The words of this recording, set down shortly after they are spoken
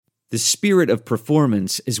The spirit of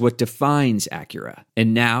performance is what defines Acura.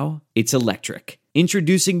 And now, it's electric.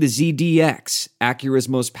 Introducing the ZDX, Acura's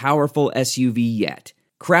most powerful SUV yet.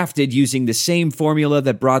 Crafted using the same formula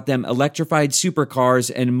that brought them electrified supercars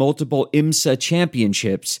and multiple IMSA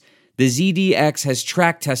championships, the ZDX has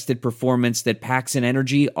track-tested performance that packs an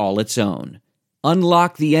energy all its own.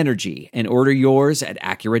 Unlock the energy and order yours at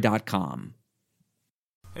Acura.com.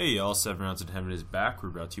 Hey y'all, 7 Rounds in Heaven is back. We're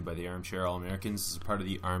brought to you by the Armchair All-Americans. This is part of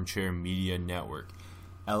the Armchair Media Network.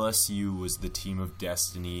 LSU was the team of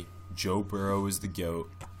destiny, Joe Burrow is the GOAT,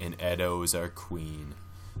 and Edo is our queen.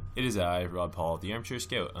 It is I, Rob Paul, the Armchair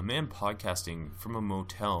Scout, a man podcasting from a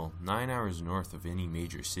motel 9 hours north of any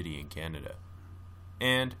major city in Canada.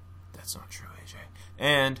 And, that's not true, AJ.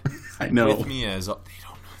 And, I know. With me as, they don't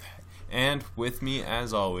know that. And with me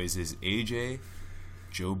as always is AJ,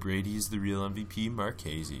 Joe Brady is the real MVP, Mark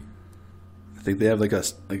Casey. I think they have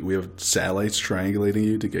we have satellites triangulating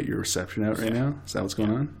you to get your reception out right now. Is that what's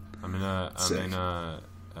going on? I'm in a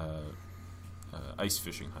ice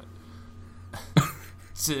fishing hut.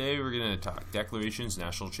 Today we're going to talk declarations,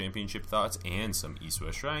 national championship thoughts, and some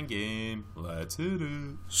East-West Shrine game. Let's hit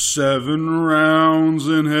it. 7 rounds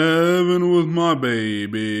in heaven with my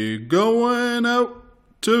baby. Going out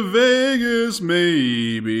to Vegas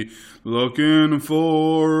maybe. Looking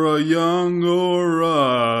for a young or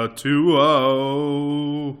a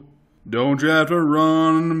 2-0. Don't draft a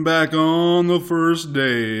running back on the first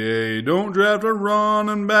day. Don't draft a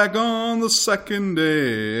running back on the second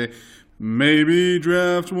day. Maybe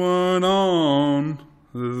draft one on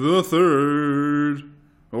the third.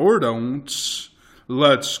 Or don't.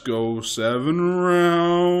 Let's go 7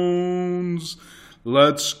 rounds.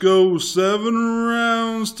 Let's go 7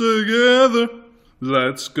 rounds together.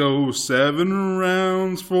 Let's go 7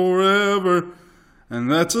 rounds forever.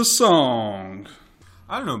 And that's a song.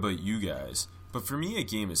 I don't know about you guys, but for me a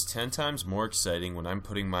game is 10 times more exciting when I'm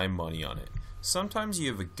putting my money on it. Sometimes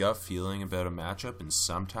you have a gut feeling about a matchup, and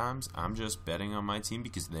sometimes I'm just betting on my team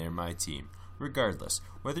because they're my team. Regardless,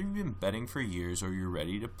 whether you've been betting for years or you're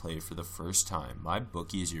ready to play for the first time, my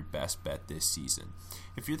bookie is your best bet this season.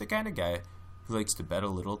 If you're the kind of guy who likes to bet a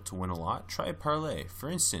little to win a lot, try a parlay.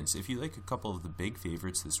 For instance, if you like a couple of the big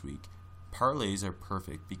favorites this week, parlays are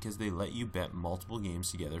perfect because they let you bet multiple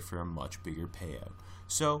games together for a much bigger payout.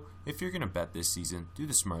 So, if you're going to bet this season, do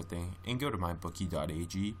the smart thing and go to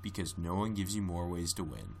mybookie.ag because no one gives you more ways to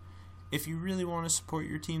win. If you really want to support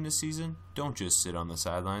your team this season, don't just sit on the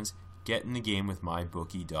sidelines, get in the game with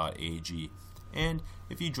mybookie.ag. And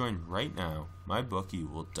if you join right now,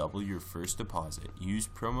 MyBookie will double your first deposit. Use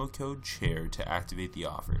promo code CHAIR to activate the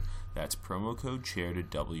offer. That's promo code CHAIR to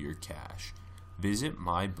double your cash. Visit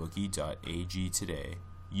mybookie.ag today.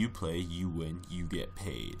 You play, you win, you get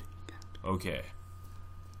paid. Okay.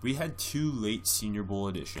 We had 2 late Senior Bowl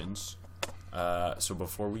editions. So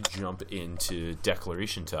before we jump into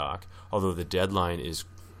declaration talk, although the deadline is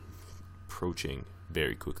approaching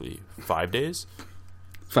very quickly, 5 days?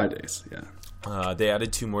 5 days, yeah. They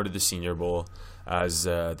added 2 more to the Senior Bowl as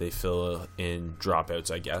they fill in dropouts,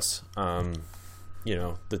 I guess.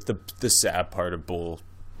 The sad part of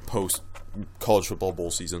post college football bowl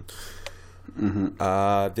season.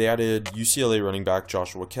 Mm-hmm. They added UCLA running back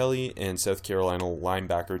Joshua Kelly and South Carolina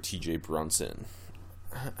linebacker TJ Brunson.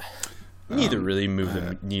 Neither really moved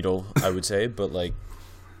the needle, I would say, but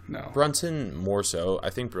no. Brunson more so. I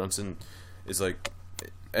think Brunson is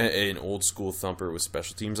an old school thumper with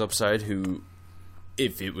special teams upside who,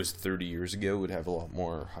 if it was 30 years ago, would have a lot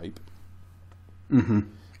more hype. Mm-hmm.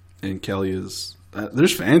 And Kelly is...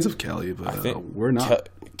 there's fans of Kelly, but we're not.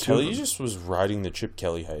 Kelly just was riding the Chip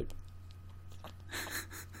Kelly hype.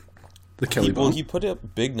 The Kelly bomb? He put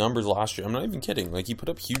up big numbers last year. I'm not even kidding. He put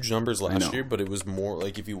up huge numbers last year, but it was more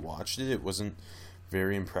if you watched it, it wasn't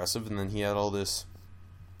very impressive. And then he had all this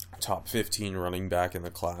top 15 running back in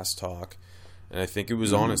the class talk. And I think it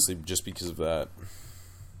was honestly just because of that.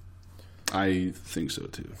 I think so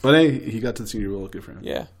too. But hey, he got to the Senior Bowl. Good for him.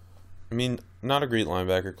 Yeah. I mean, not a great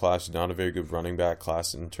linebacker class, not a very good running back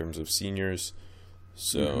class in terms of seniors.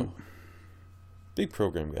 So, big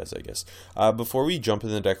program, guys, I guess. Before we jump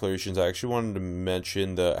into the declarations, I actually wanted to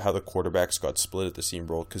mention how the quarterbacks got split at the Senior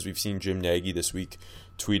Bowl, because we've seen Jim Nagy this week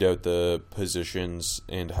tweet out the positions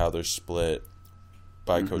and how they're split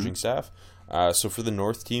by coaching staff. So for the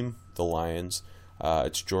North team, the Lions,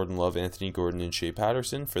 it's Jordan Love, Anthony Gordon, and Shea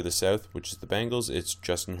Patterson. For the South, which is the Bengals, it's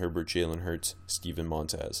Justin Herbert, Jalen Hurts, Steven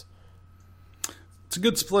Montez. It's a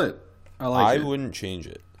good split. I wouldn't change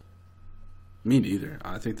it. Me neither.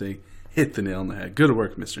 I think they hit the nail on the head. Good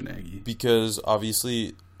work, Mr. Nagy. Because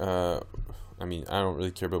obviously, I don't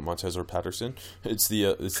really care about Montez or Patterson. It's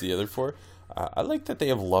the other four. I like that they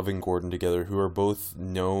have Love and Gordon together, who are both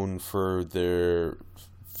known for their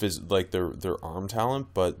their arm talent,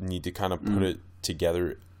 but need to kind of put it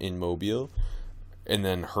together in Mobile. And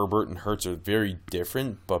then Herbert and Hurts are very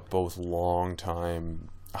different, but both long-time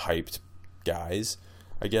hyped guys,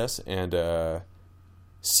 I guess. And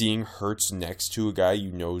seeing Hurts next to a guy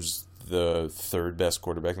you know's the third best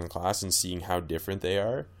quarterback in the class and seeing how different they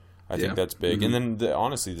are, I think that's big. And then,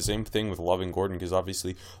 honestly, the same thing with Love and Gordon, because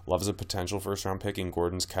obviously Love is a potential first-round pick, and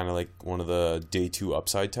Gordon's kind of like one of the day two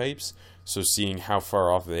upside types. So seeing how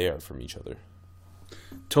far off they are from each other.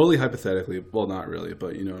 Totally hypothetically, well, not really,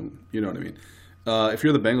 but you know what I mean. If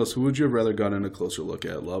you're the Bengals, who would you have rather gotten a closer look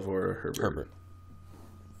at, Love or Herbert? Herbert.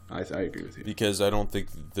 I agree with you. Because I don't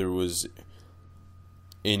think there was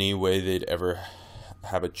any way they'd ever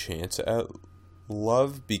have a chance at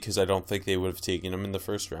Love, because I don't think they would have taken him in the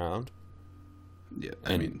first round. Yeah,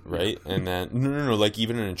 right? And then, no, like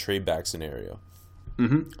even in a trade back scenario.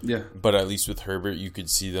 Mm-hmm. Yeah. But at least with Herbert, you could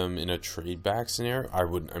see them in a trade back scenario.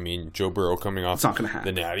 Joe Burrow coming off it's not gonna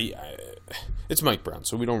happen. The Natty, it's Mike Brown,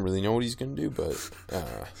 so we don't really know what he's going to do, but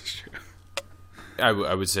I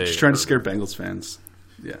would say... Just trying to scare Bengals fans.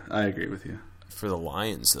 Yeah, I agree with you. For the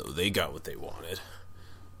Lions, though, they got what they wanted.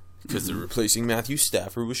 Because they're replacing Matthew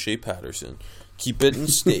Stafford with Shea Patterson. Keep it in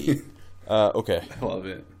state. Okay. I love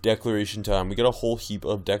it. Declaration time. We got a whole heap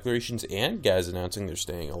of declarations and guys announcing they're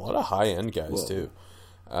staying. A lot of high-end guys, too.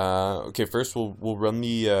 Okay, first we'll run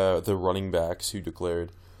the running backs who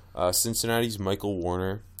declared. Cincinnati's Michael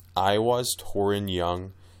Warner, Iowa's Torrin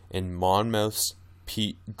Young, and Monmouth's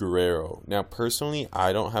Pete Guerrero. Now, personally,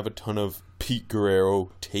 I don't have a ton of Pete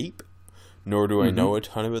Guerrero tape, nor do I know a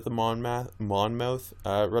ton about the Monmouth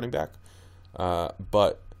running back.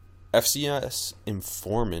 But FCS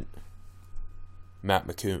informant Matt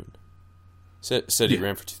McCoon said he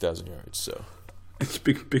ran for 2,000 yards. So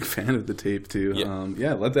big fan of the tape too.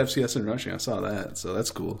 Yeah. Led the FCS in rushing. I saw that, so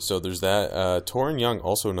that's cool. So there's that. Torrin Young,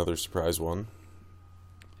 also another surprise one.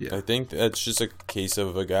 Yeah, I think that's just a case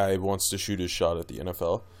of a guy who wants to shoot his shot at the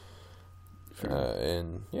NFL.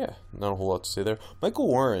 And yeah, not a whole lot to say there. Michael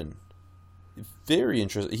Warren, very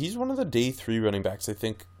interesting. He's one of the day 3 running backs, I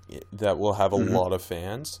think, that will have a lot of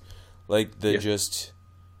fans. Like, just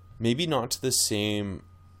maybe not to the same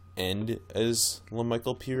end as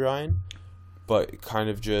LaMichael Pirine, but kind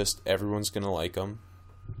of just everyone's going to like him.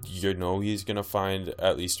 You know he's going to find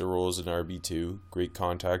at least a role as an RB2. Great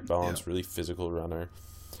contact balance, really physical runner.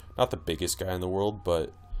 Not the biggest guy in the world,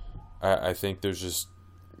 but I think there's just...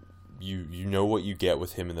 You know what you get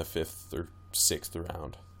with him in the 5th or 6th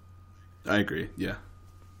round. I agree, yeah.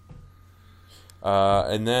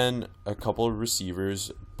 And then a couple of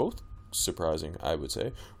receivers, both surprising, I would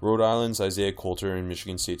say. Rhode Island's Isaiah Coulter and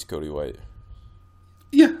Michigan State's Cody White.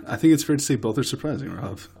 Yeah, I think it's fair to say both are surprising,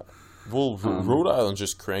 Rob. Well, Rhode Island's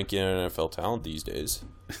just cranking in NFL talent these days.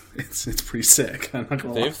 It's pretty sick. I'm not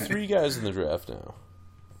gonna lie. They have 3 guys in the draft now.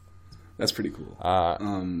 That's pretty cool.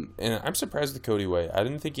 And I'm surprised with Cody White. I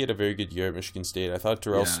didn't think he had a very good year at Michigan State. I thought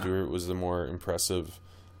Terrell Stewart was the more impressive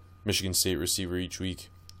Michigan State receiver each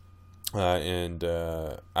week. And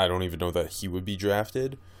I don't even know that he would be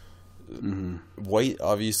drafted. White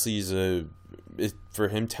obviously is for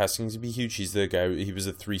him, testing to be huge. He's the guy. He was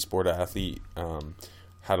a 3-sport athlete.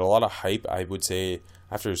 Had a lot of hype, I would say,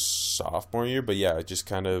 after his sophomore year. But just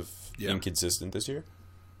kind of inconsistent this year.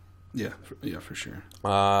 Yeah, for sure.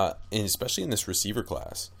 And especially in this receiver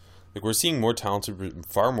class, like we're seeing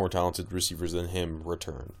far more talented receivers than him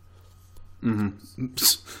return.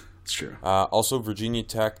 It's true. Also, Virginia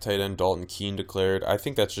Tech tight end Dalton Keene declared. I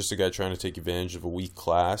think that's just a guy trying to take advantage of a weak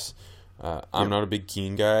class. I'm not a big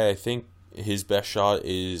Keene guy. I think his best shot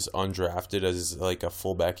is undrafted as like a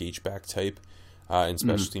fullback H-back type and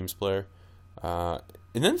special teams player. And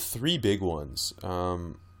then 3 big ones.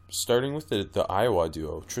 Starting with the Iowa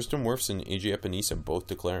duo, Tristan Wirfs and AJ Epinesa both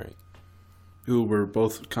declaring. Who were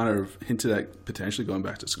both kind of hinted at potentially going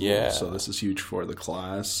back to school. Yeah. So this is huge for the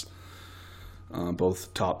class.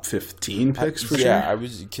 Both top 15 picks for sure. Yeah, I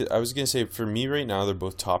was going to say, for me right now, they're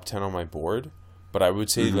both top 10 on my board. But I would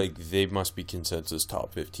say like they must be consensus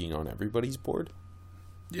top 15 on everybody's board.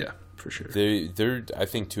 Yeah, for sure. They're I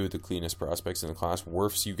think 2 of the cleanest prospects in the class.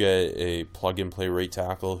 Wirfs, you get a plug-and-play right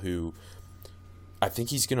tackle who... I think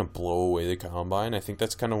he's going to blow away the combine. I think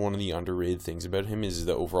that's kind of one of the underrated things about him is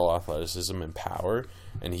the overall athleticism and power,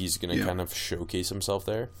 and he's going to kind of showcase himself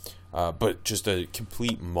there. But just a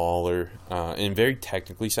complete mauler and very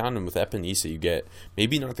technically sound. And with Epinesa, you get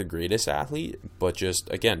maybe not the greatest athlete, but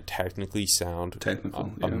just, again, technically sound.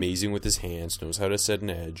 Amazing with his hands, knows how to set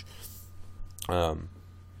an edge.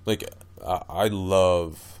 I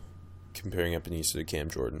love comparing Ebenezer to Cam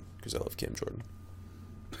Jordan because I love Cam Jordan.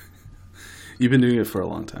 You've been doing it for a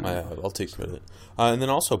long time. I'll take credit. And then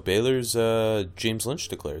also Baylor's James Lynch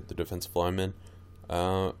declared, the defensive lineman.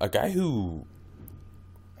 A guy who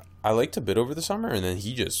I liked a bit over the summer, and then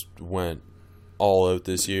he just went all out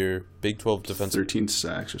this year. Big 12 defensive... 13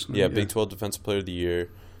 sacks or something. Yeah, Big 12 Defensive Player of the Year.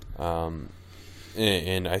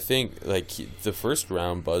 And I think the first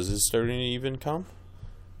round buzz is starting to even come.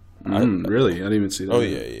 Really? I didn't even see that. Oh,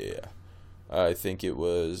 yeah. I think it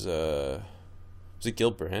was it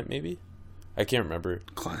Gil Brandt, maybe? I can't remember.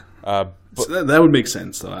 But so that would make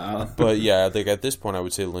sense, though. But yeah, at this point, I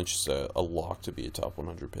would say Lynch is a lock to be a top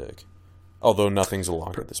 100 pick. Although nothing's a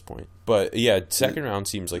lock at this point. But yeah, second round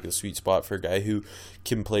seems like a sweet spot for a guy who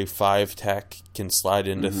can play 5 tech, can slide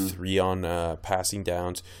into 3 on passing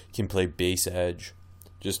downs, can play base edge.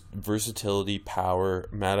 Just versatility, power,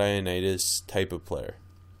 Matt Ioannidis type of player.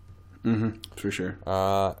 For sure.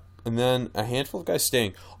 And then a handful of guys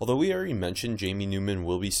staying. Although we already mentioned Jamie Newman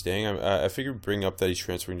will be staying, I figured bring up that he's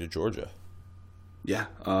transferring to Georgia. Yeah.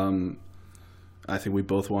 I think we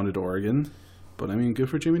both wanted Oregon. But, I mean, good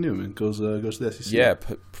for Jamie Newman. Goes to the SEC. Yeah,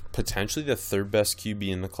 potentially the third best QB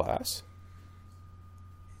in the class.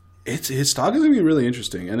 His stock is going to be really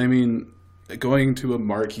interesting. And, I mean, going to a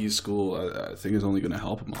marquee school, I think is only going to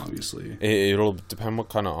help him, obviously. It'll depend what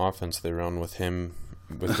kind of offense they run with him,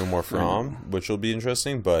 with no more from, which will be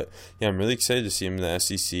interesting. But, yeah, I'm really excited to see him in the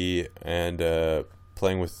SEC and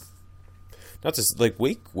playing with – not just – like,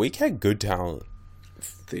 Wake had good talent.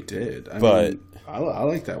 They did. I mean, I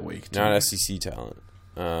like that Wake too. Not SEC talent.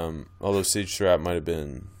 Although Sage Surratt might have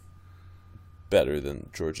been better than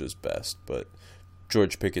Georgia's best, but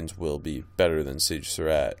George Pickens will be better than Sage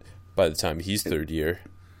Surratt by the time he's third year.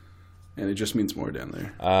 And it just means more down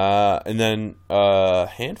there. And then a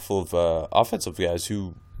handful of offensive guys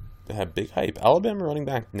who have big hype. Alabama running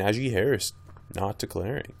back Najee Harris not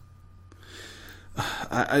declaring.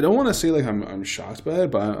 I don't want to say like I'm shocked by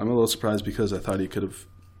it, but I'm a little surprised because I thought he could have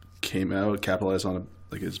came out, capitalized on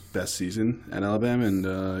his best season at Alabama,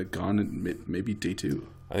 and gone in maybe day 2.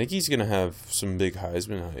 I think he's gonna have some big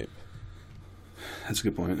Heisman hype. That's a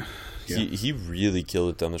good point. Yeah. He really killed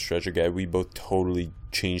it down the stretch. A guy we both totally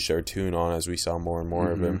changed our tune on as we saw more and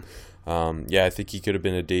more of him. I think he could have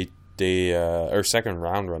been a day or second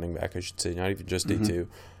round running back, I should say, not even just day 2.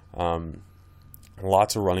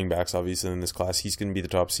 Lots of running backs, obviously, in this class. He's going to be the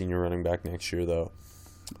top senior running back next year, though.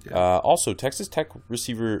 Yeah. Also, Texas Tech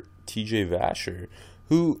receiver T.J. Vasher,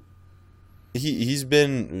 who he's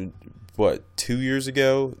been, 2 years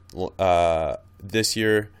ago, this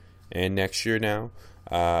year and next year now,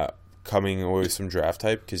 coming away with some draft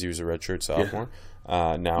hype because he was a redshirt sophomore.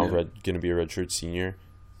 Now going to be a redshirt senior.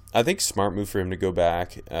 I think smart move for him to go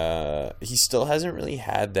back. He still hasn't really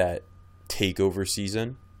had that takeover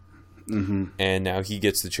season. And now he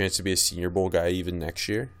gets the chance to be a Senior Bowl guy even next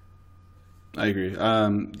year. I agree.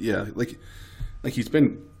 Like he's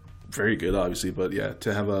been very good, obviously, but yeah,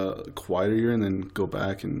 to have a quieter year and then go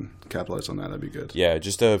back and capitalize on that'd be good. Yeah,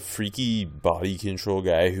 just a freaky body control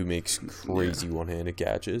guy who makes crazy one-handed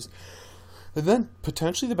catches. And then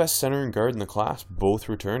potentially the best center and guard in the class, both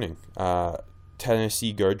returning.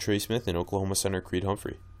 Tennessee guard Trey Smith and Oklahoma center Creed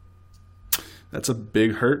Humphrey. That's a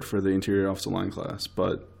big hurt for the interior offensive line class,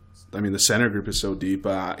 but I mean, the center group is so deep.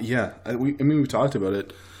 We've talked about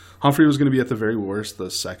it. Humphrey was going to be at the very worst, the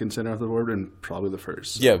second center off the board, and probably the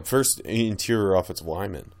first. So. Yeah, first interior offensive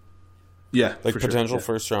lineman. Yeah, potential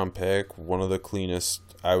first-round pick, one of the cleanest,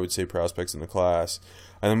 I would say, prospects in the class.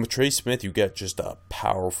 And then with Trey Smith, you get just a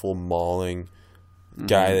powerful, mauling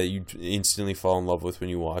guy that you instantly fall in love with when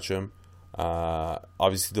you watch him.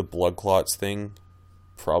 Obviously, the blood clots thing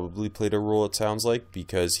probably played a role, it sounds like,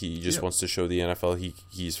 because he just wants to show the NFL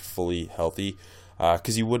he's fully healthy,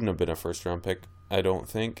 because he wouldn't have been a first-round pick, I don't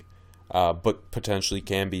think, but potentially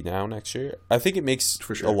can be now next year. I think it makes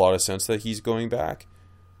a lot of sense that he's going back.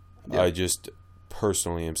 I just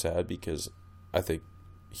personally am sad because I think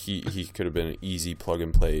he could have been an easy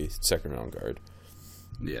plug-and-play second-round guard.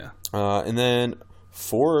 Yeah. And then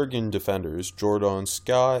 4 Oregon defenders, Jordan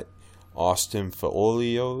Scott, Austin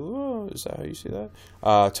Faolio, is that how you say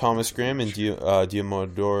that? Thomas Graham and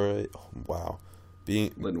Diamodore. Wow.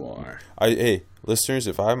 Lenoir. Hey, listeners,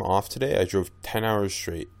 if I'm off today, I drove 10 hours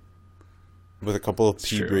straight with a couple of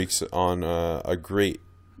pee breaks on a great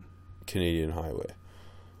Canadian highway.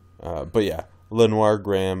 But yeah, Lenoir,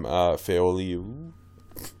 Graham, Faolio,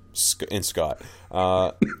 and Scott.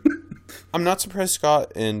 I'm not surprised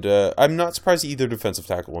Scott and I'm not surprised either defensive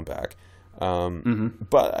tackle went back.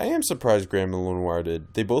 But I am surprised Graham and Lenoir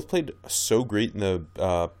did. They both played so great in the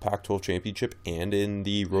Pac-12 championship and in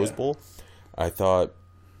the Rose Bowl. I thought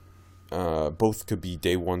Both could be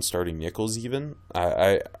day one starting nickels even.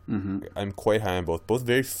 I'm quite high on both. Both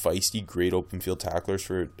very feisty, great open field tacklers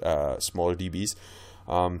for smaller DBs.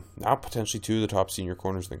 Now potentially two of the top senior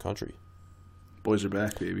corners in the country. Boys are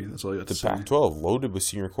back, baby. That's all you have to say. The Pac-12 loaded with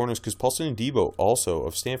senior corners because Paulson Adebo also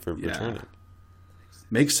of Stanford returning.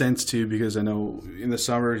 Makes sense, too, because I know in the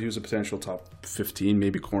summer he was a potential top 15,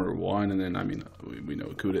 maybe corner one, and then, I mean, we know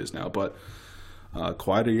what Kuda is now, but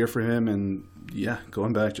quite a year for him, and yeah,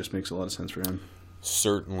 going back just makes a lot of sense for him.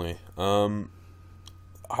 Certainly. I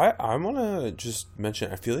want to just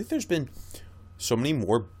mention, I feel like there's been so many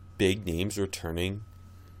more big names returning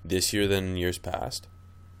this year than in years past.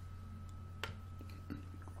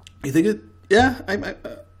 You think it? Yeah,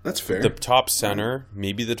 that's fair. The top center,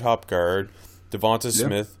 maybe the top guard, Devonta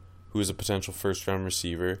Smith, who is a potential first-round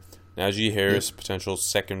receiver, Najee Harris, potential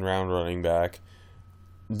second-round running back.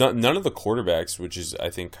 None of the quarterbacks, which is,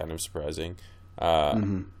 I think, kind of surprising.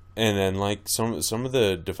 And then, like, some of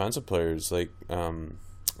the defensive players, like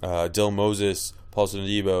Dylan Moses, Paulson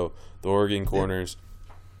Adebo, the Oregon corners.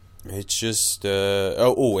 It's just...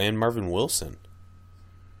 and Marvin Wilson.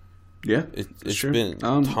 Yeah, it's been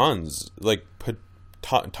tons. Like,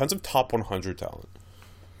 tons of top 100 talent.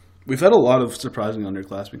 We've had a lot of surprising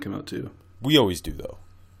underclassmen come out, too. We always do, though.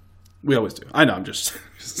 We always do. I know, I'm just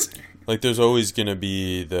saying. Like, there's always going to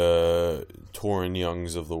be the Torrin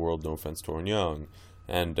Youngs of the world. No offense, Torrin Young.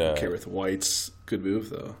 And Kareth White's good move,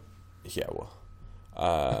 though. Yeah,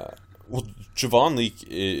 well. Javon Leake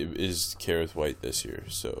is Kareth White this year,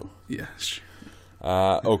 so. Yeah, sure.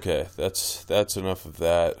 Okay, that's enough of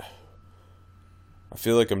that. I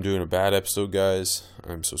feel like I'm doing a bad episode, guys.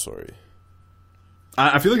 I'm so sorry.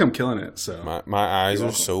 I feel like I'm killing it. So my eyes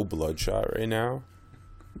are so bloodshot right now.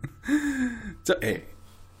 So hey,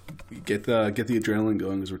 get the adrenaline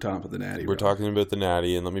going because we're talking about the Natty. We're talking about the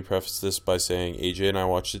Natty, and let me preface this by saying AJ and I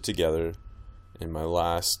watched it together in my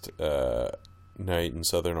last night in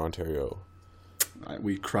Southern Ontario.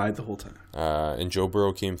 We cried the whole time. And Joe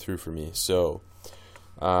Burrow came through for me. So,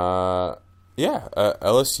 LSU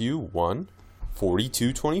won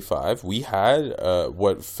 42-25. We had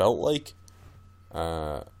what felt like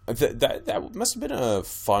that must have been a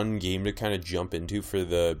fun game to kind of jump into for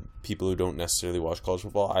the people who don't necessarily watch college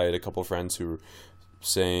football. I had a couple of friends who were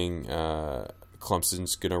saying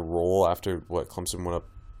Clemson's gonna roll after what Clemson went up.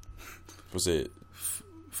 Was it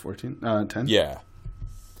 10? Yeah,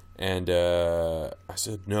 and I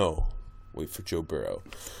said no. Wait for Joe Burrow.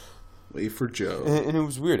 Wait for Joe. And it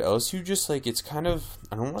was weird. LSU just like it's kind of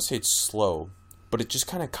I don't want to say it's slow, but it just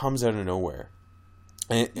kind of comes out of nowhere.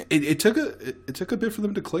 And it took a bit for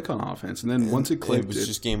them to click on offense, and then once it clicked, it was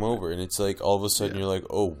just game over. And it's like all of a sudden you're like,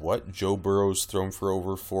 oh, what? Joe Burrow's thrown for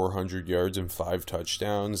over 400 yards and 5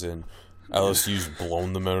 touchdowns, and LSU's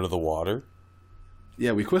blown them out of the water.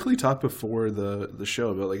 Yeah, we quickly talked before the show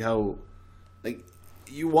about like how like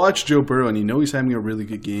you watch Joe Burrow and you know he's having a really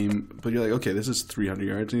good game, but you're like, okay, this is 300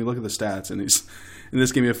 yards, and you look at the stats, and he's in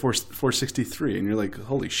this game he had 463, and you're like,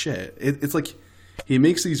 holy shit! It's like. He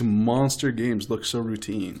makes these monster games look so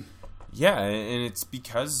routine. Yeah, and it's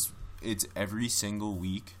because it's every single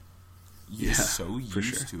week. You're so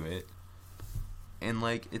used to it. And,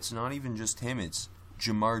 like, it's not even just him. It's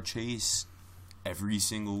Jamar Chase every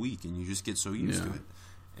single week, and you just get so used to it.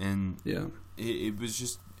 And it was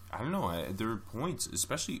just, I don't know, there were points,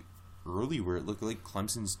 especially early, where it looked like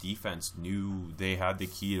Clemson's defense knew they had the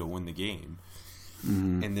key to win the game.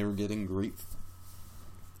 Mm-hmm. And they were getting great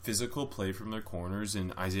physical play from their corners,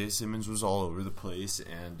 and Isaiah Simmons was all over the place,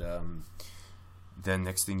 and then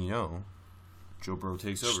next thing you know, Joe Burrow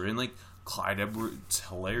takes over, and like Clyde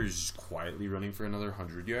Edwards-Helaire is just quietly running for another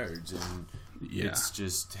 100 yards, and it's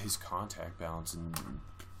just his contact balance and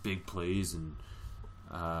big plays, and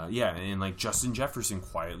and like Justin Jefferson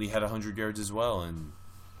quietly had 100 yards as well, and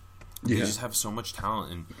they just have so much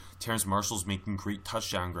talent, and Terrence Marshall's making great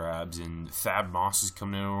touchdown grabs, and Thad Moss is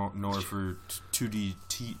coming out of nowhere for two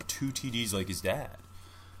TDs like his dad.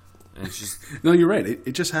 And it's just no, you're right.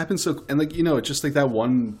 It just happens so, and like it's just like that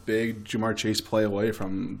one big Jamar Chase play away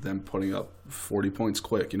from them putting up 40 points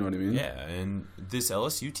quick. You know what I mean? Yeah, and this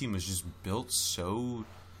LSU team was just built so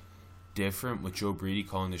different with Joe Brady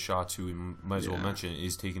calling the shots, who we might as well mention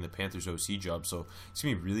is taking the Panthers OC job. So it's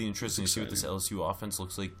going to be really interesting to see what this LSU offense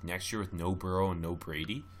looks like next year with no Burrow and no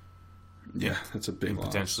Brady. Yeah, that's a big loss.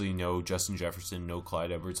 Potentially no Justin Jefferson, no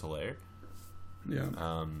Clyde Edwards-Helaire.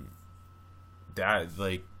 Yeah. That,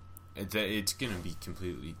 like, it's going to be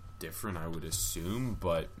completely different, I would assume,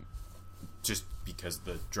 but just because of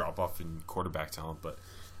the drop-off in quarterback talent. But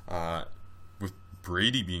with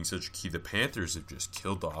Brady being such a key, the Panthers have just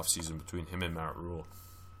killed the offseason between him and Matt Rule.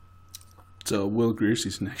 It's a Will Greer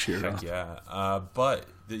season next year. Heck yeah. But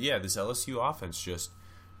this LSU offense just,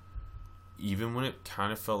 even when it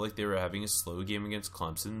kind of felt like they were having a slow game against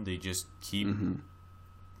Clemson, they just keep,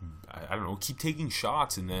 I don't know, keep taking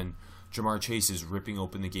shots, and then Jamar Chase is ripping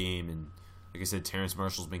open the game, and like I said, Terrence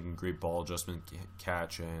Marshall's making great ball adjustment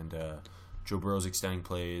catch, and Joe Burrow's extending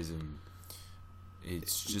plays, and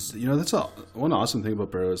it's just... that's one awesome thing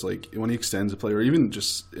about Burrow is, like, when he extends a play, or even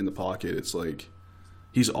just in the pocket, it's like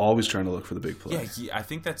he's always trying to look for the big play. Yeah, I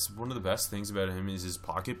think that's one of the best things about him is his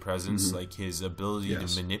pocket presence, like his ability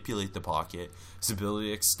to manipulate the pocket, his ability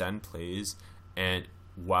to extend plays, and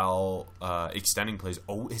while extending plays,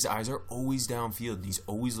 his eyes are always downfield, and he's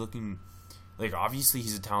always looking... Like, obviously,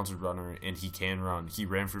 he's a talented runner, and he can run. He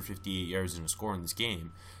ran for 58 yards and a score in this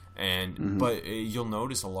game. But you'll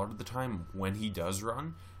notice a lot of the time when he does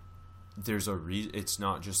run, there's a it's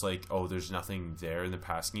not just like, oh, there's nothing there in the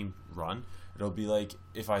passing game run. It'll be like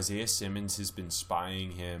if Isaiah Simmons has been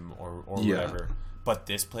spying him or whatever. But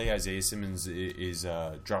this play, Isaiah Simmons is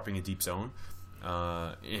dropping a deep zone.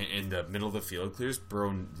 In the middle of the field clears.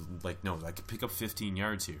 Burrow, like, no, I could pick up 15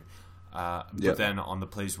 yards here. But then on the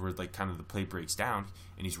plays where, like, kind of the play breaks down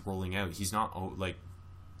and he's rolling out, he's not, like,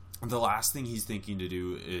 the last thing he's thinking to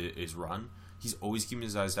do is run. He's always keeping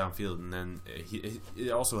his eyes downfield, and then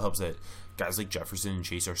it also helps that guys like Jefferson and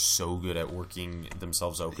Chase are so good at working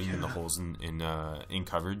themselves open in the holes in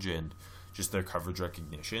coverage and just their coverage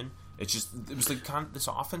recognition. It was like this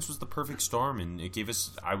offense was the perfect storm, and it gave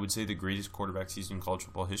us, I would say, the greatest quarterback season in college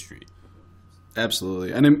football history.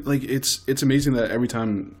 Absolutely, and like it's amazing that every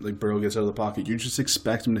time like Burrow gets out of the pocket, you just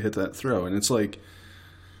expect him to hit that throw, and it's like,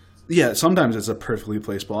 yeah, sometimes it's a perfectly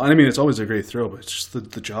placed ball. I mean, it's always a great throw, but it's just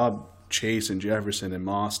the job Chase and Jefferson and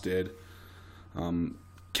Moss did,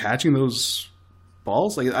 catching those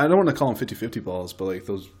balls. Like, I don't want to call them 50-50 balls, but like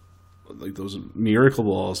those miracle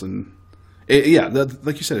balls, and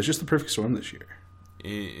like you said, it's just the perfect storm this year.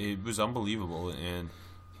 It was unbelievable, and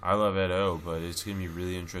I love Ed O, but it's going to be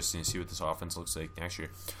really interesting to see what this offense looks like next year.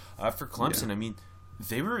 For Clemson, I mean,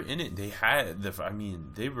 they were in it. They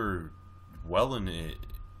were well in it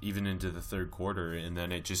even into the third quarter, and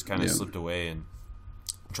then it just kind of slipped away. And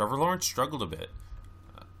Trevor Lawrence struggled a bit.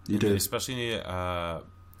 He did, especially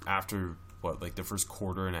after the first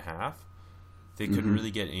quarter and a half. They couldn't really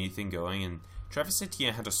get anything going, and Travis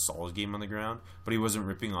Etienne had a solid game on the ground, but he wasn't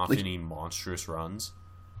ripping off any monstrous runs.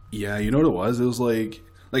 Yeah, you know what it was? It was like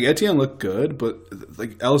Etienne looked good, but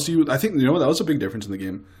like LSU, I think, that was a big difference in the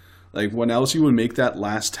game. Like when LSU would make that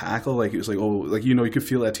last tackle, like it was like, you could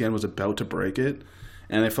feel Etienne was about to break it,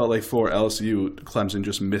 and it felt like for LSU, Clemson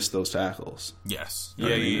just missed those tackles. Yes,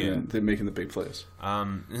 they're making the big plays.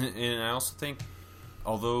 And I also think,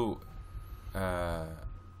 although, I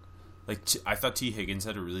thought T. Higgins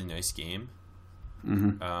had a really nice game.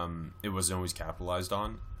 It wasn't always capitalized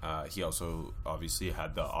on. He also obviously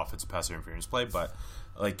had the offensive pass interference play, but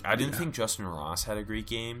I didn't think Justin Ross had a great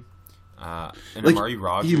game. And Amari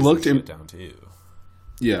Rogers looked down too.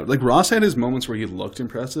 Yeah, Ross had his moments where he looked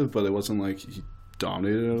impressive, but it wasn't like he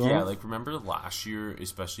dominated at all. Yeah, remember last year,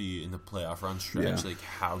 especially in the playoff run stretch,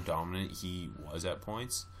 how dominant he was at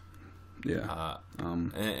points. Yeah.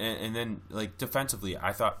 And then defensively,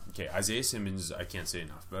 I thought, Isaiah Simmons, I can't say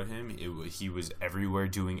enough about him. He was everywhere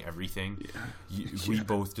doing everything. Yeah. We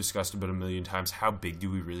both discussed about a million times, how big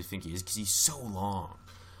do we really think he is? Because he's so long.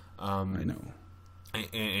 I know.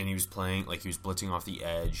 And he was playing, he was blitzing off the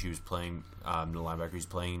edge. He was playing the linebacker. He's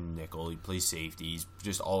playing nickel. He plays safety. He's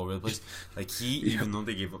just all over the place. Even though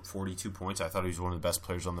they gave up 42 points, I thought he was one of the best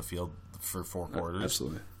players on the field for 4 quarters.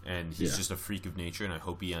 Absolutely. And he's just a freak of nature, and I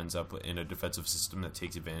hope he ends up in a defensive system that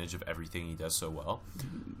takes advantage of everything he does so well.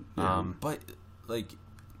 Yeah. But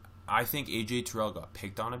I think A.J. Terrell got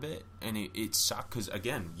picked on a bit, and it sucked because,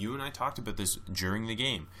 again, you and I talked about this during the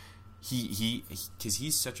game. Because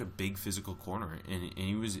he's such a big physical corner, and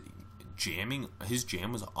he was jamming. His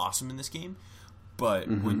jam was awesome in this game, but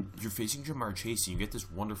when you're facing Jamar Chase and you get this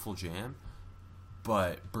wonderful jam,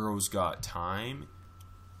 but Burrow's got time,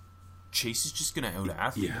 Chase is just going to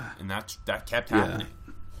out-athlete him, and that kept happening.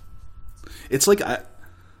 It's he got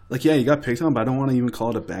picked on, but I don't want to even call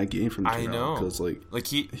it a bad game from Terrell. I know, because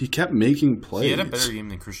he kept making plays. He had a better game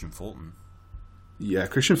than Christian Fulton. Yeah,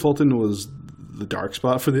 Christian Fulton was the dark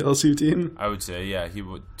spot for the LSU team. I would say, yeah.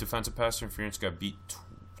 Defensive pass interference got beat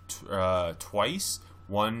twice.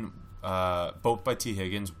 One, both by T.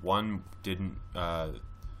 Higgins. One was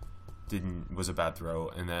a bad throw,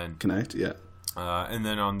 and then connect. Yeah. And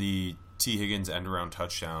then on the T. Higgins end around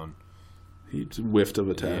touchdown, he whiffed of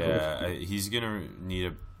a tackle. Yeah, he's gonna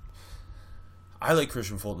need I like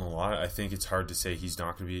Christian Fulton a lot. I think it's hard to say he's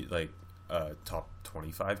not gonna be a top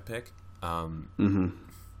 25 pick.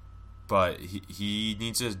 But he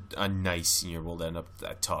needs a nice Senior Bowl to end up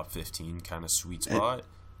that top 15 kind of sweet spot.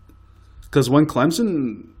 Because when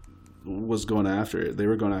Clemson was going after it, they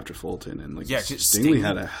were going after Fulton, and Stingley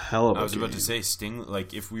had a hell of a game. I was about to say Sting.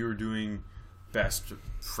 Like if we were doing best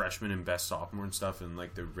freshman and best sophomore and stuff, and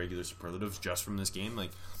like the regular superlatives just from this game,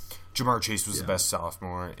 like Jamar Chase was the best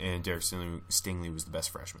sophomore, and Derek Stingley was the best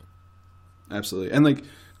freshman. Absolutely, and like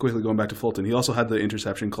quickly going back to Fulton, he also had the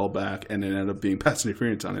interception called back, and it ended up being pass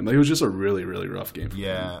interference on him. Like it was just a really, really rough game.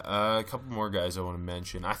 A couple more guys I want to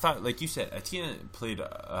mention. I thought, like you said, Etienne played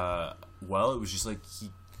well. It was just like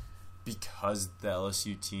because the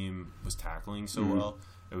LSU team was tackling so well,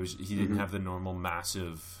 he didn't have the normal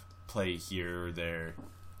massive play here or there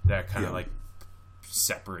that kind of like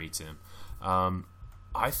separates him.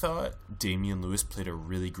 I thought Damian Lewis played a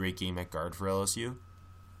really great game at guard for LSU.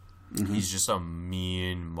 He's just a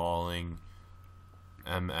mean, mauling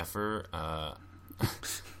MFer.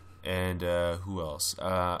 And who else?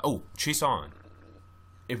 Chase On.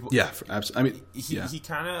 Absolutely. I mean, he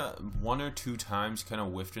kind of one or two times kind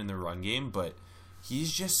of whiffed in the run game, but he's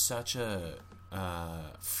just such a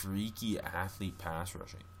freaky athlete pass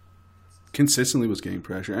rushing. Consistently was getting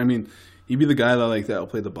pressure. I mean, he'd be the guy that'll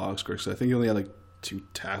play the box score. So I think he only had like 2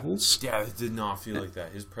 tackles. Yeah, it did not feel like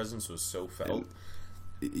that. His presence was so felt.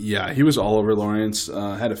 Yeah, he was all over Lawrence.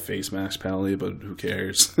 Had a face mask penalty, but who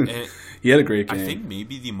cares? He had a great game. I think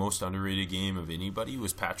maybe the most underrated game of anybody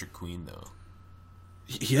was Patrick Queen, though.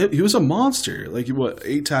 He was a monster. Like,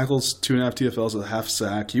 8 tackles, 2.5 TFLs, a half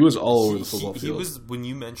sack. He was all over the football field. He was, when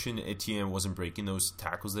you mentioned Etienne wasn't breaking those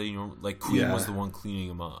tackles that like Queen was the one cleaning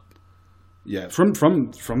him up. Yeah, from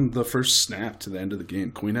the first snap to the end of the game,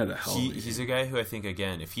 Queen had a hell of a game. He's a guy who I think,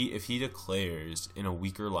 again, if he declares in a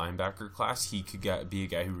weaker linebacker class, he could be a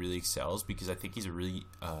guy who really excels because I think he's a really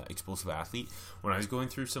explosive athlete. When I was going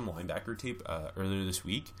through some linebacker tape earlier this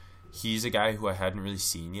week, he's a guy who I hadn't really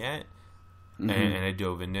seen yet, and I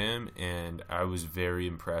dove into him, and I was very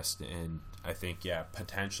impressed. And I think,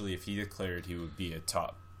 potentially if he declared, he would be a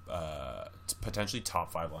potentially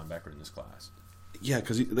top 5 linebacker in this class. Yeah,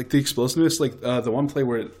 because the explosiveness, the one play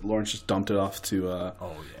where Lawrence just dumped it off to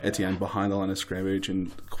Etienne behind the line of scrimmage,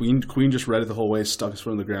 and Queen just read it the whole way, stuck his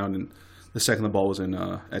foot on the ground, and the second the ball was in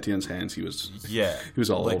Etienne's hands, he was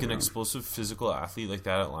all like over an him. Explosive physical athlete like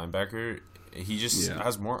that at linebacker. He just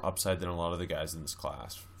has more upside than a lot of the guys in this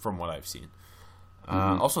class, from what I've seen.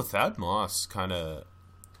 Also, Thad Moss kind of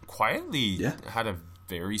quietly had a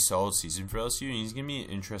very solid season for LSU, and he's going to be an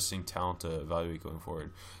interesting talent to evaluate going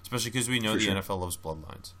forward, especially because we know NFL loves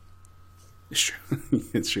bloodlines. It's true.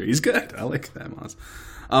 It's true. He's good. I like that, Moss.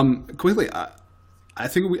 Quickly, I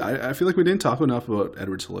think I feel like we didn't talk enough about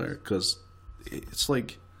Edwards-Helaire because it's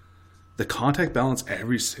like the contact balance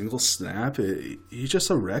every single snap. He's just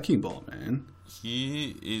a wrecking ball, man.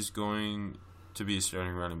 He is going to be a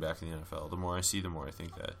starting running back in the NFL. The more I see, the more I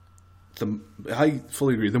think that. I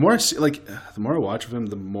fully agree. The more I see, the more I watch of him,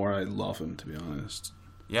 the more I love him. To be honest.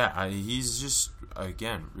 Yeah, he's just,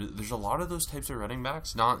 again, there's a lot of those types of running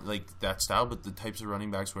backs, not like that style, but the types of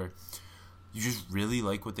running backs where you just really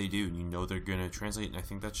like what they do, and you know they're going to translate. And I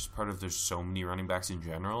think that's just part of there's so many running backs in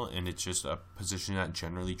general, and it's just a position that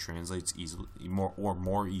generally translates easily,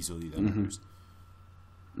 more easily than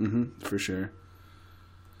others. For sure.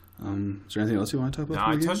 Is there anything else you want to talk about?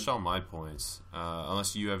 No, I touched on my points.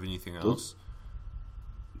 Unless you have anything else.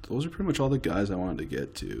 Those are pretty much all the guys I wanted to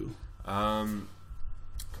get to.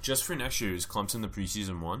 Just for next year, is Clemson the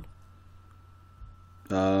preseason one?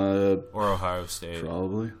 Or Ohio State?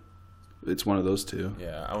 Probably. It's one of those two.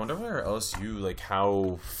 Yeah, I wonder where LSU,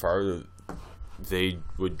 how far they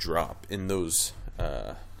would drop in those,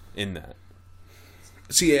 in that.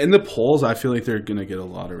 See, in the polls, I feel like they're going to get a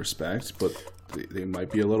lot of respect, but they might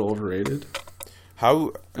be a little overrated.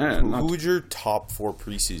 Who would your top 4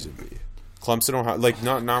 preseason be? Clemson, Ohio,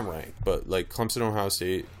 not ranked, but Clemson, Ohio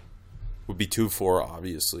State would be 2-4,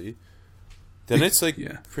 obviously. Then it's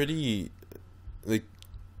pretty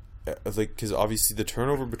because obviously the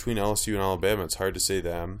turnover between LSU and Alabama, it's hard to say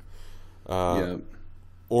them.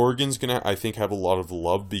 Oregon's gonna, I think, have a lot of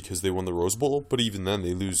love because they won the Rose Bowl, but even then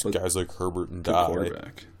they lose guys like Herbert and Dye.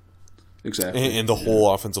 Quarterback. Exactly. And the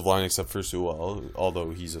whole offensive line except for Sewell,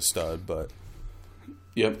 although he's a stud, but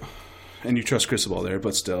Yep. And you trust Cristobal there,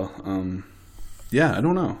 but still. I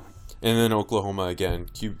don't know. And then Oklahoma again,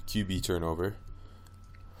 QB turnover.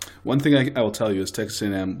 One thing I will tell you is Texas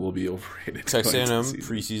A&M will be overrated. Texas A&M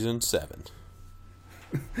preseason 7.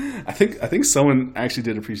 I think someone actually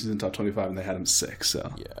did a preseason top 25 and they had him 6.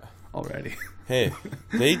 So already. Hey,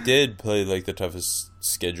 they did play the toughest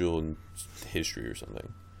schedule in history or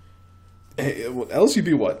something. Hey, LSU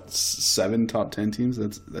beat what? 7 top 10 teams?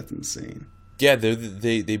 That's insane. Yeah,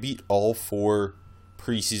 they beat all 4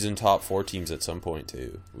 preseason top 4 teams at some point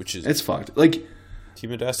too, which is it's fucked. Like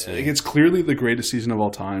team of destiny. Like, it's clearly the greatest season of all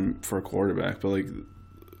time for a quarterback, but like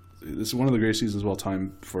this is one of the greatest seasons of all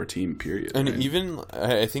time for a team. Period. And right? even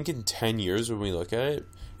I think in 10 years when we look at it,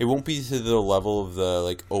 it won't be to the level of the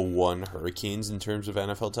like '01 Hurricanes in terms of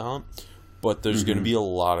NFL talent, but there's going to be a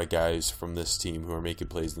lot of guys from this team who are making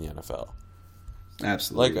plays in the NFL.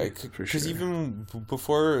 Absolutely, because even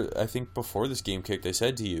before this game kicked, I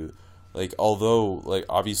said to you, like, although like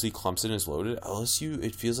obviously Clemson is loaded, LSU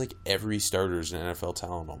it feels like every starter is an NFL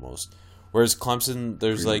talent almost. Whereas Clemson,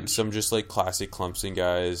 there's like some just like classic Clemson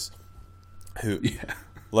guys who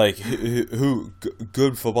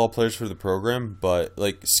good football players for the program, but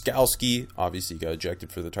like Skalski obviously got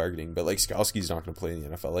ejected for the targeting, but like Skalski's not going to play in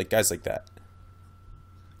the NFL. Like guys like that.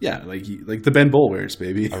 Yeah, like the Ben Boulwares,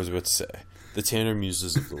 baby. I was about to say the Tanner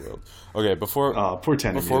Muses of the world. Okay, before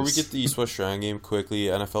Tanner before Muse. we get the East West Shrine game quickly,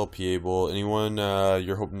 NFL PA Bowl. Anyone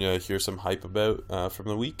you're hoping to hear some hype about from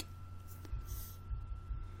the week?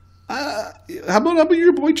 How about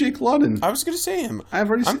your boy Jake Lawton? I was going to say him.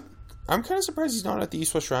 I'm kind of surprised he's not at the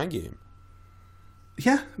East West Shrine game.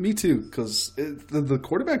 Yeah, me too. Because the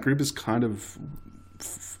quarterback group is kind of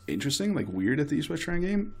interesting, like weird at the East West Shrine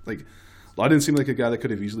game. Like Lawton seemed like a guy that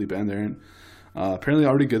could have easily been there, and apparently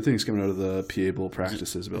already good things coming out of the PA Bowl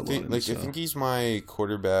practices about Lawton. I think he's my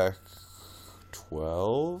quarterback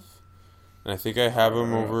 12, and I think I have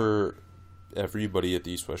him over everybody at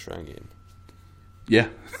the East West Shrine game. Yeah.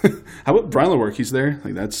 How about Brian Lewerke's there?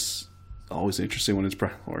 Like that's always interesting when it's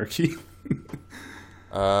Brian Lewerke.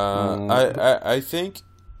 I think.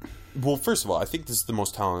 Well, first of all, I think this is the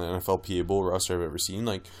most talented NFL PA Bowl roster I've ever seen.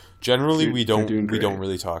 Like, generally we don't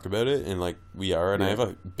really talk about it, and like we are. And I have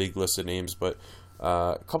a big list of names, but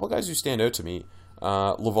a couple guys who stand out to me: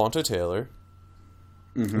 Levonta Taylor,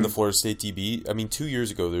 the Florida State DB. I mean, 2 years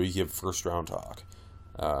ago there he had first round talk.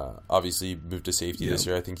 Obviously moved to safety this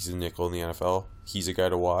year. I think he's a nickel in the NFL. He's a guy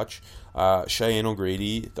to watch. Cheyenne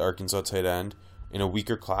O'Grady, the Arkansas tight end. In a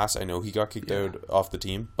weaker class, I know he got kicked out off the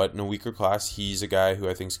team, but in a weaker class, he's a guy who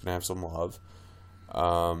I think is going to have some love.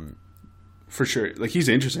 For sure. Like, he's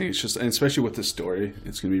interesting. It's just, and especially with this story,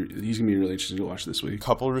 he's going to be really interesting to watch this week.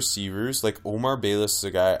 Couple receivers, like Omar Bayless is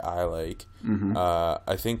a guy I like.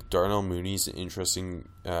 I think Darnell Mooney's an interesting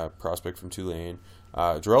prospect from Tulane.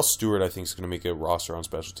 Darrell Stewart, I think, is going to make a roster on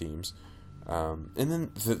special teams. And then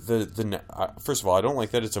first of all, I don't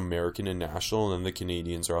like that it's American and national, and then the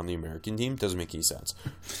Canadians are on the American team. Doesn't make any sense.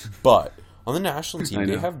 But on the national team,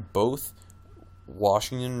 they have both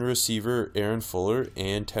Washington receiver Aaron Fuller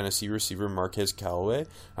and Tennessee receiver Marquez Callaway.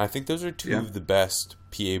 I think those are two of the best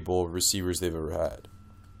PA Bowl receivers they've ever had.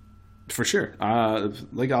 For sure. I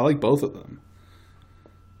like both of them.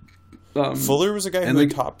 Fuller was a guy who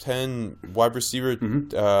had top 10 wide receiver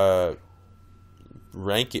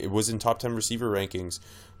was in top 10 receiver rankings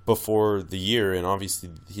before the year, and obviously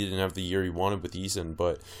he didn't have the year he wanted with Eason,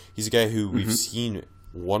 but he's a guy who we've seen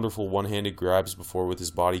wonderful one-handed grabs before with his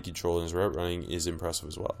body control and his route running is impressive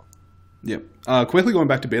as well. Yep. Quickly going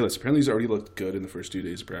back to Bayless, apparently he's already looked good in the first 2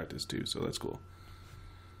 days of practice too, so that's cool.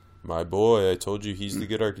 My boy, I told you he's the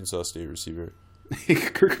good Arkansas State receiver.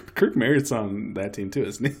 Kirk Merritt's on that team too,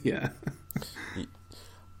 isn't he? Yeah.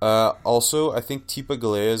 Also, I think Tipa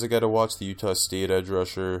Galea is a guy to watch, the Utah State edge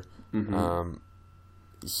rusher.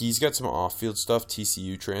 He's got some off-field stuff,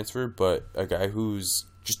 TCU transfer, but a guy who's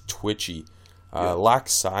just twitchy.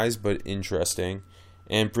 Lacks size, but interesting.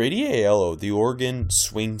 And Brady Aiello, the Oregon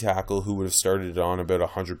swing tackle who would have started on about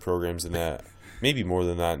 100 programs in that, maybe more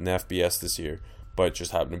than that, in the FBS this year, but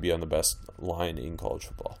just happened to be on the best line in college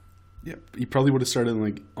football. Yep. He probably would have started in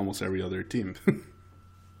like almost every other team.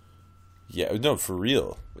 Yeah, no, for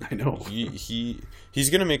real. I know. He's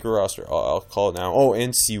going to make a roster. I'll call it now. Oh,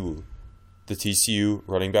 and Siwu, the TCU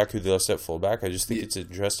running back who they list at fullback. I just think it's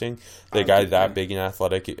interesting. The guy that big and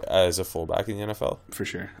athletic as a fullback in the NFL. For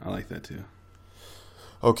sure. I like that too.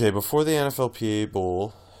 Okay, before the NFLPA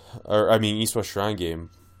Bowl, East West Shrine game,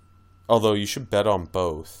 although you should bet on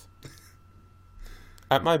both.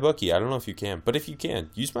 At MyBookie, I don't know if you can, but if you can,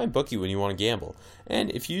 use MyBookie when you want to gamble.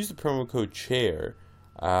 And if you use the promo code CHAIR,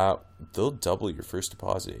 they'll double your first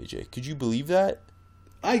deposit, AJ. Could you believe that?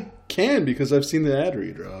 I can, because I've seen the ad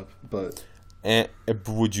read drop, but... And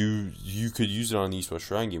would you could use it on the East West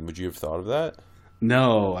Shrine game. Would you have thought of that?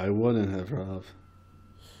 No, I wouldn't have, Rob.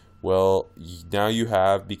 Well, now you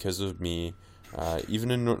have, because of me.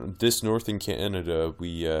 Even in this northern Canada,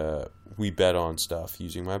 we bet on stuff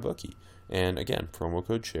using MyBookie. And again, promo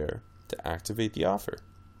code CHAIR to activate the offer.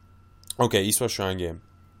 Okay, East West Shrine game.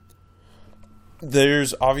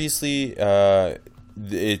 There's obviously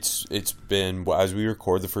it's been, as we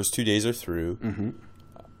record, the first 2 days are through.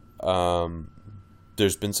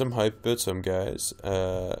 There's been some hype about some guys.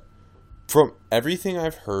 From everything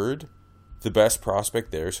I've heard, the best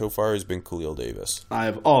prospect there so far has been Khalil Davis.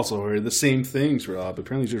 I've also heard the same things, Rob.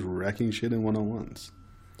 Apparently just wrecking shit in one-on-ones.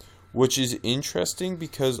 Which is interesting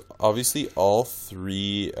because obviously all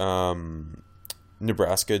three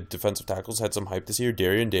Nebraska defensive tackles had some hype this year.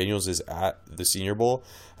 Darian Daniels is at the Senior Bowl,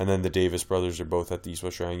 and then the Davis brothers are both at the East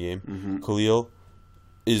West Shrine game. Khalil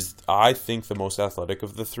is, I think, the most athletic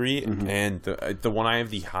of the three, and the one I have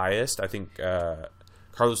the highest. I think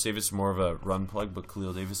Carlos Davis is more of a run plug, but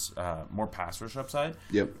Khalil Davis more pass rush upside.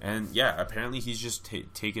 Yep. And yeah, apparently he's just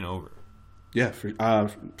taken over. Yeah, for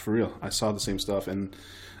real. I saw the same stuff, and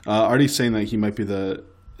Artie's saying that he might be the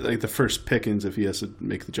first Pickens if he has to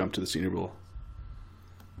make the jump to the Senior Bowl.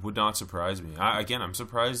 Would not surprise me. I'm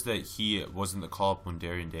surprised that he wasn't the call-up when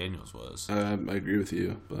Darian Daniels was. I agree with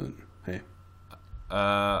you, but hey.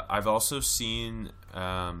 I've also seen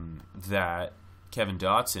that Kevin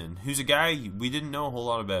Dotson, who's a guy we didn't know a whole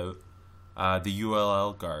lot about, the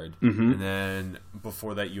ULL guard. And then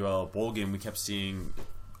before that ULL bowl game, we kept seeing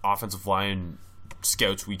offensive line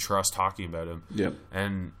scouts we trust talking about him. Yep.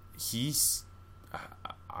 And he's...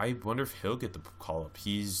 I wonder if he'll get the call-up.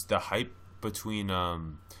 He's the hype between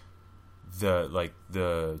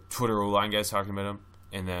the Twitter O-line guys talking about him,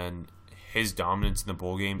 and then his dominance in the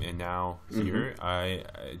bowl game, and now here,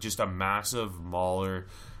 just a massive mauler.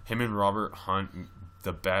 Him and Robert Hunt,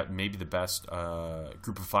 maybe the best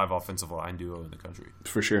group of 5 offensive line duo in the country.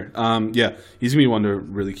 For sure. Yeah, he's gonna be one to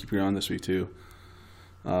really keep your eye on this week too.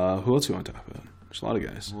 Who else do you want to talk about? There's a lot of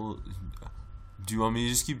guys. Well, do you want me to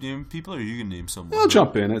just keep naming people, or are you gonna name someone? I'll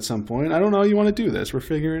jump in at some point. I don't know how you want to do this. We're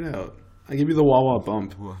figuring it out. I give you the wah-wah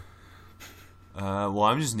bump. Well,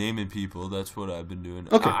 I'm just naming people. That's what I've been doing.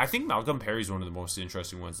 Okay. I think Malcolm Perry's one of the most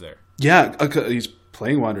interesting ones there. Yeah, he's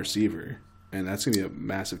playing wide receiver, and that's going to be a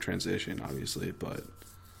massive transition, obviously. But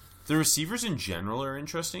the receivers in general are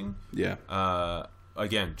interesting. Yeah.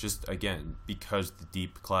 Again, because the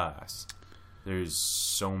deep class. There's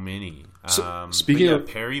so many. Speaking of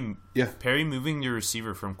Perry, Perry moving the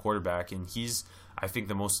receiver from quarterback, and he's, I think,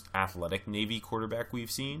 the most athletic Navy quarterback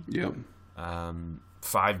we've seen. Yep. 5'9",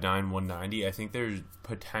 190. I think there's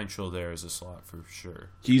potential there as a slot for sure.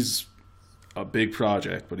 He's a big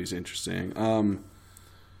project, but he's interesting.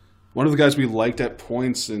 One of the guys we liked at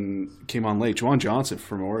points and came on late, Juwan Johnson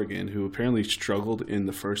from Oregon, who apparently struggled in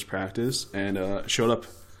the first practice and showed up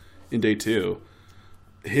in day 2.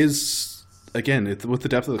 Again, with the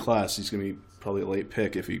depth of the class, he's going to be probably a late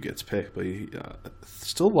pick if he gets picked, but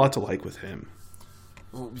still a lot to like with him.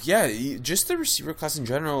 Well, yeah, just the receiver class in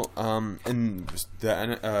general, and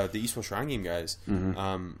the East West Shrine game guys.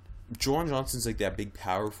 Juwan Johnson's like that big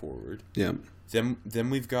power forward. Yeah. Then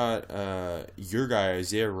we've got your guy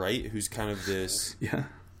Isaiah Wright, who's kind of this. Yeah.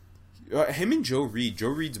 Him and Joe Reed. Joe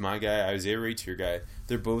Reed's my guy. Isaiah Wright's your guy.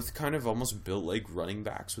 They're both kind of almost built like running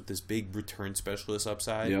backs with this big return specialist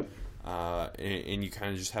upside. Yep. And you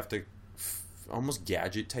kind of just have to almost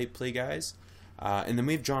gadget type play guys. And then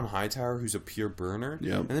we have John Hightower, who's a pure burner.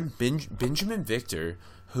 Yep. And then Benjamin Victor,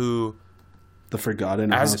 who... The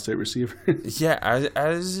forgotten Ohio State receiver. Yeah,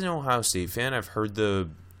 as an Ohio State fan, I've heard the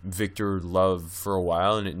Victor love for a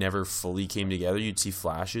while, and it never fully came together. You'd see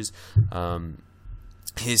flashes.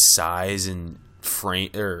 His size and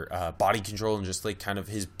frame or body control and just like kind of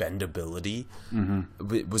his bendability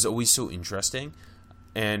was always so interesting.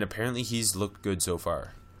 And apparently he's looked good so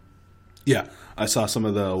far. Yeah, I saw some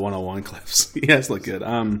of the 101 clips. He has looked good.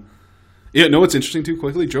 Yeah, no, what's interesting too,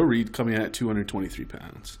 quickly, Joe Reed coming in at 223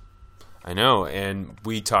 pounds. I know, and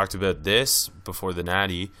we talked about this before the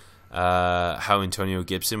Natty, how Antonio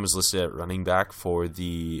Gibson was listed at running back for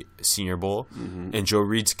the Senior Bowl, and Joe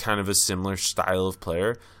Reed's kind of a similar style of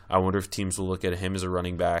player. I wonder if teams will look at him as a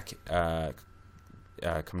running back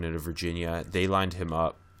coming out of Virginia. They lined him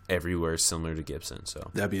up everywhere similar to Gibson,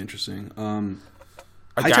 so that'd be interesting. Yeah,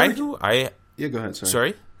 go ahead.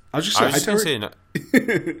 Sorry? I was just going to say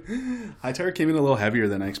Hightower came in a little heavier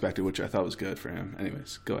than I expected, which I thought was good for him.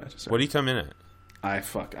 Anyways, go ahead. Sorry. What did he come in at? I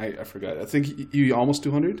forgot. I think he almost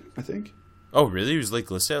 200, I think. Oh, really? He was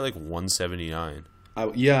like listed at like 179.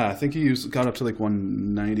 Yeah, I think he got up to like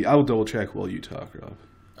 190. I will double check while you talk, Rob.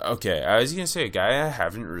 Okay, I was going to say a guy I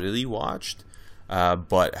haven't really watched,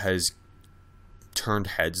 but has turned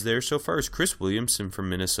heads there so far is Chris Williamson from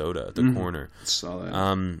Minnesota, the corner. Saw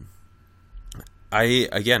that. I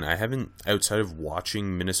haven't, outside of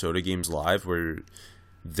watching Minnesota games live where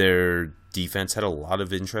their defense had a lot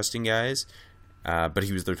of interesting guys, but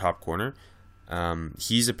he was their top corner.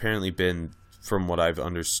 He's apparently been from what I've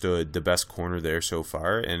understood, the best corner there so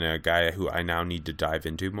far, and a guy who I now need to dive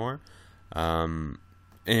into more. And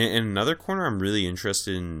another corner I'm really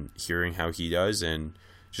interested in hearing how he does, and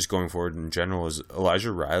just going forward in general, is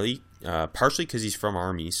Elijah Riley. Partially because he's from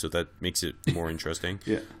Army, so that makes it more interesting.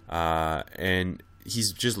 Yeah. And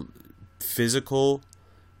he's just physical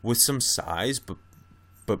with some size, but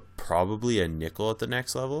probably a nickel at the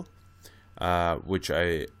next level. Which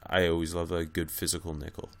I always love a good physical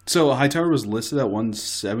nickel. So Hightower was listed at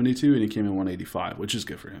 172 and he came in 185, which is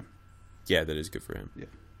good for him. Yeah, that is good for him. Yeah.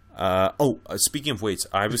 Speaking of weights,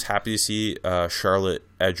 I was happy to see Charlotte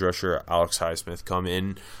edge rusher Alex Highsmith come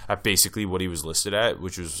in at basically what he was listed at,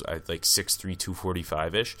 which was like 6'3",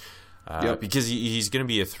 245-ish. Because he's going to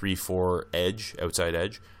be a 3-4 edge, outside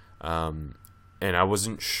edge. And I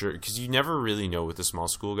wasn't sure, because you never really know with the small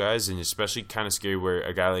school guys, and especially kind of scary where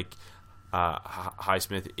a guy like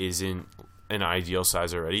Highsmith isn't an ideal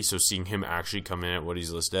size already, so seeing him actually come in at what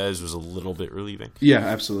he's listed as was a little bit relieving. Yeah,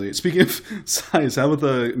 absolutely. Speaking of size, how about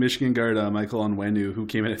the Michigan guard Michael Onwenu, who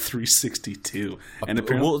came in at 362, and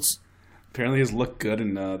apparently has looked good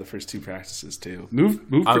in the first two practices too. Moved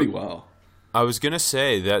pretty well. I was gonna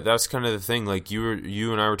say that's kind of the thing. Like you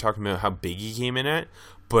and I were talking about how big he came in at,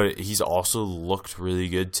 but he's also looked really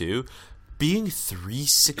good too. Being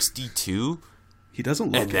 362. He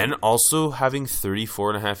doesn't look. And then also having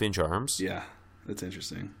 34.5-inch arms. Yeah, that's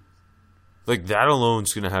interesting. Like, that alone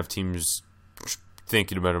is going to have teams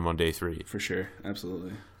thinking about him on day 3. For sure.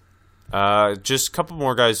 Absolutely. Just a couple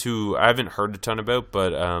more guys who I haven't heard a ton about,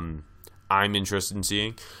 but I'm interested in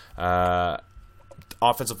seeing.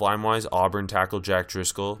 Offensive line-wise, Auburn tackle Jack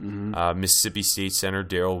Driscoll. Mississippi State center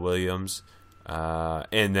Darrell Williams.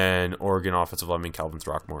 And then Oregon offensive lineman Calvin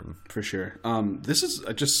Throckmorton. For sure. This is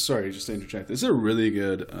just to interject. This is a really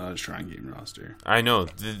good Shrine Game roster. I know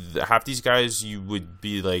half these guys you would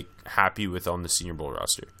be like happy with on the Senior Bowl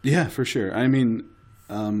roster. Yeah, for sure. I mean,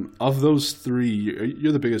 of those three,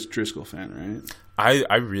 you're the biggest Driscoll fan, right?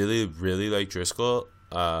 I really really like Driscoll.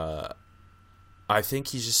 I think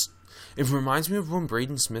he's just. It reminds me of when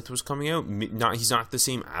Braden Smith was coming out. He's not the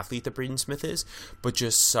same athlete that Braden Smith is, but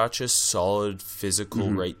just such a solid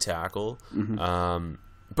physical right tackle.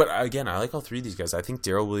 But again, I like all three of these guys. I think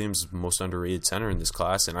Darrell Williams is the most underrated center in this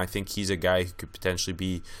class, and I think he's a guy who could potentially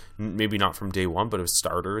be, maybe not from day one, but a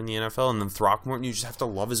starter in the NFL. And then Throckmorton, you just have to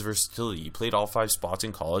love his versatility. He played all 5 spots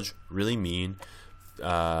in college, really mean.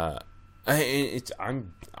 I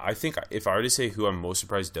think if I were to say who I'm most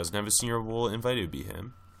surprised doesn't have a Senior Bowl invite, it would be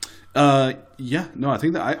him. Yeah, no, I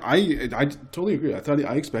think that I totally agree.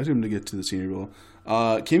 I expected him to get to the Senior Bowl.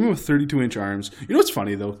 Came in with 32-inch arms. You know what's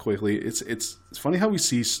funny though? Quickly, it's funny how we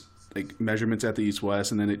see like measurements at the East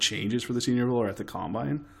West and then it changes for the Senior Bowl or at the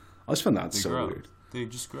Combine. I just found that weird. They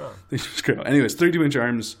just grow. Anyways, 32-inch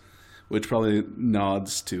arms, which probably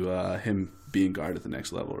nods to him being guard at the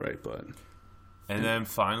next level, right? But. And then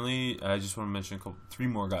finally, I just want to mention 3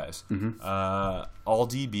 more guys. All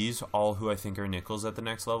DBs, all who I think are nickels at the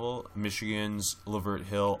next level. Michigan's Lavert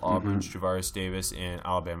Hill, Auburn's Javaris Davis, and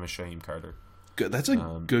Alabama's Shaheem Carter. Good. That's a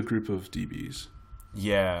good group of DBs.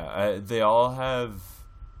 Yeah, they all have,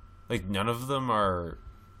 like, none of them are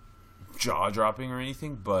jaw-dropping or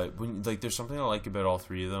anything, but when there's something I like about all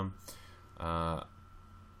 3 of them. I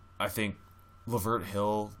think Lavert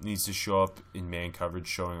Hill needs to show up in man coverage,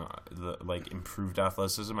 showing the improved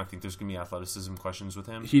athleticism. I think there's going to be athleticism questions with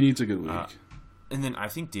him. He needs a good week. And then I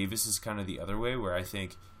think Davis is kind of the other way, where I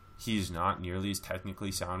think he's not nearly as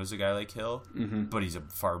technically sound as a guy like Hill, but he's a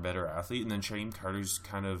far better athlete. And then Shaheem Carter's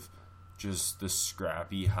kind of just the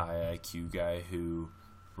scrappy, high IQ guy who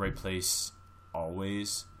right place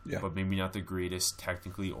always, but maybe not the greatest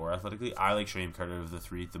technically or athletically. I like Shaheem Carter of the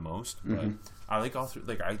 3 the most, but I like all 3.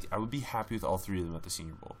 Like I would be happy with all 3 of them at the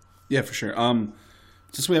Senior Bowl. Yeah, for sure.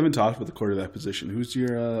 Since we haven't talked about the quarterback position, who's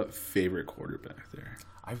your favorite quarterback there?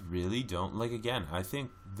 I really don't. Like, again, I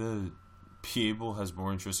think the PA Bowl has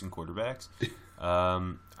more interesting quarterbacks.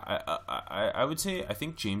 I would say I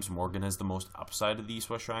think James Morgan has the most upside of the East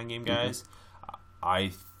West Shrine Game guys.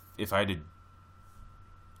 If I had to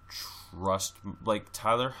trust, like,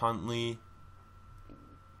 Tyler Huntley,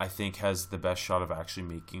 I think has the best shot of actually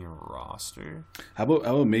making a roster. How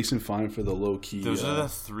about Mason Fine for the low key? Those are the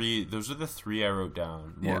 3. Those are the 3 I wrote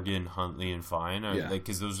down. Morgan, Huntley, and Fine.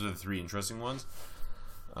 Because those are the 3 interesting ones.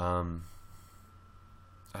 I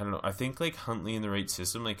don't know. I think like Huntley in the right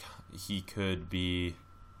system, like he could be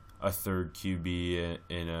a third QB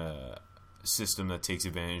in a system that takes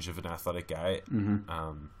advantage of an athletic guy.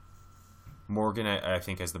 Morgan, I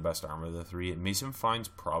think, has the best arm of the 3. Mason Fine's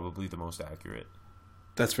probably the most accurate.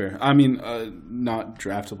 That's fair. I mean, not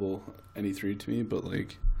draftable any 3 to me, but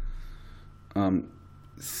like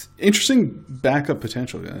Interesting backup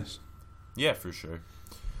potential, guys. Yeah, for sure.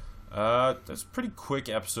 That's a pretty quick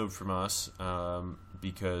episode from us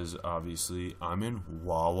because obviously I'm in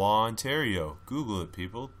Wawa, Ontario. Google it,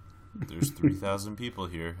 people. There's 3,000 people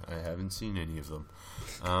here. I haven't seen any of them.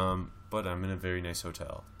 But I'm in a very nice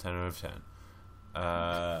hotel. 10 out of 10.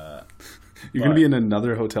 You're going to be in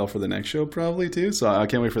another hotel for the next show probably too, so I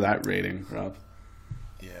can't wait for that rating, Rob.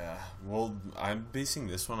 Yeah, well, I'm basing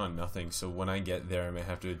this one on nothing, so when I get there, I may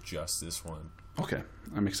have to adjust this one. Okay,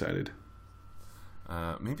 I'm excited.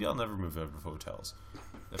 Maybe I'll never move out of hotels.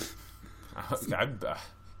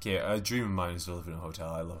 Okay, a dream of mine is to live in a hotel.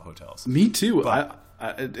 I love hotels. Me too. But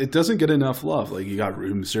it doesn't get enough love. Like, you got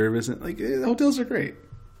room service, and hotels are great.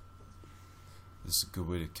 This is a good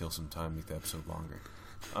way to kill some time, make the episode longer.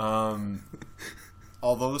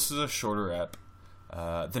 Although this is a shorter ep,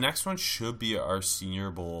 the next one should be our Senior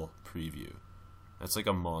Bowl preview. That's like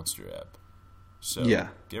a monster ep. So yeah,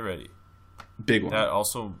 get ready. Big one. That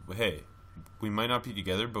also, hey, we might not be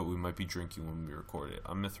together, but we might be drinking when we record it.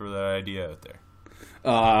 I'm gonna throw that idea out there.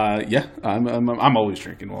 Yeah, I'm always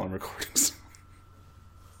drinking while I'm recording. So.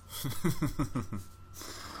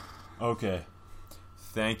 Okay.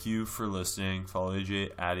 Thank you for listening. Follow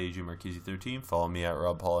AJ at AJ Marchese13. Follow me at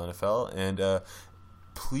Rob Paul NFL. And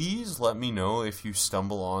please let me know if you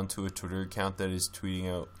stumble onto a Twitter account that is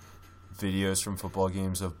tweeting out videos from football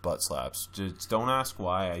games of butt slaps. Just don't ask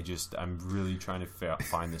why. I'm really trying to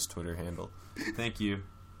find this Twitter handle. Thank you.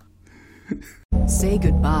 Say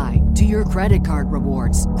goodbye to your credit card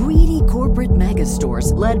rewards. Greedy corporate mega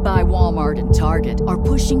stores, led by Walmart and Target, are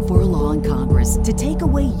pushing for a law in Congress to take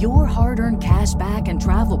away your hard-earned cash back and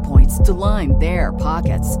travel points to line their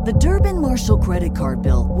pockets. The Durbin-Marshall credit card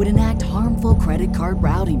bill would enact harmful credit card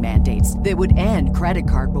routing mandates that would end credit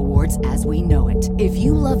card rewards as we know it. If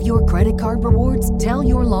you love your credit card rewards, tell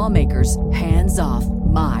your lawmakers, hands off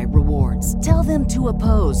my rewards. Tell them to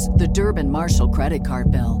oppose the Durbin-Marshall credit card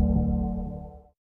bill.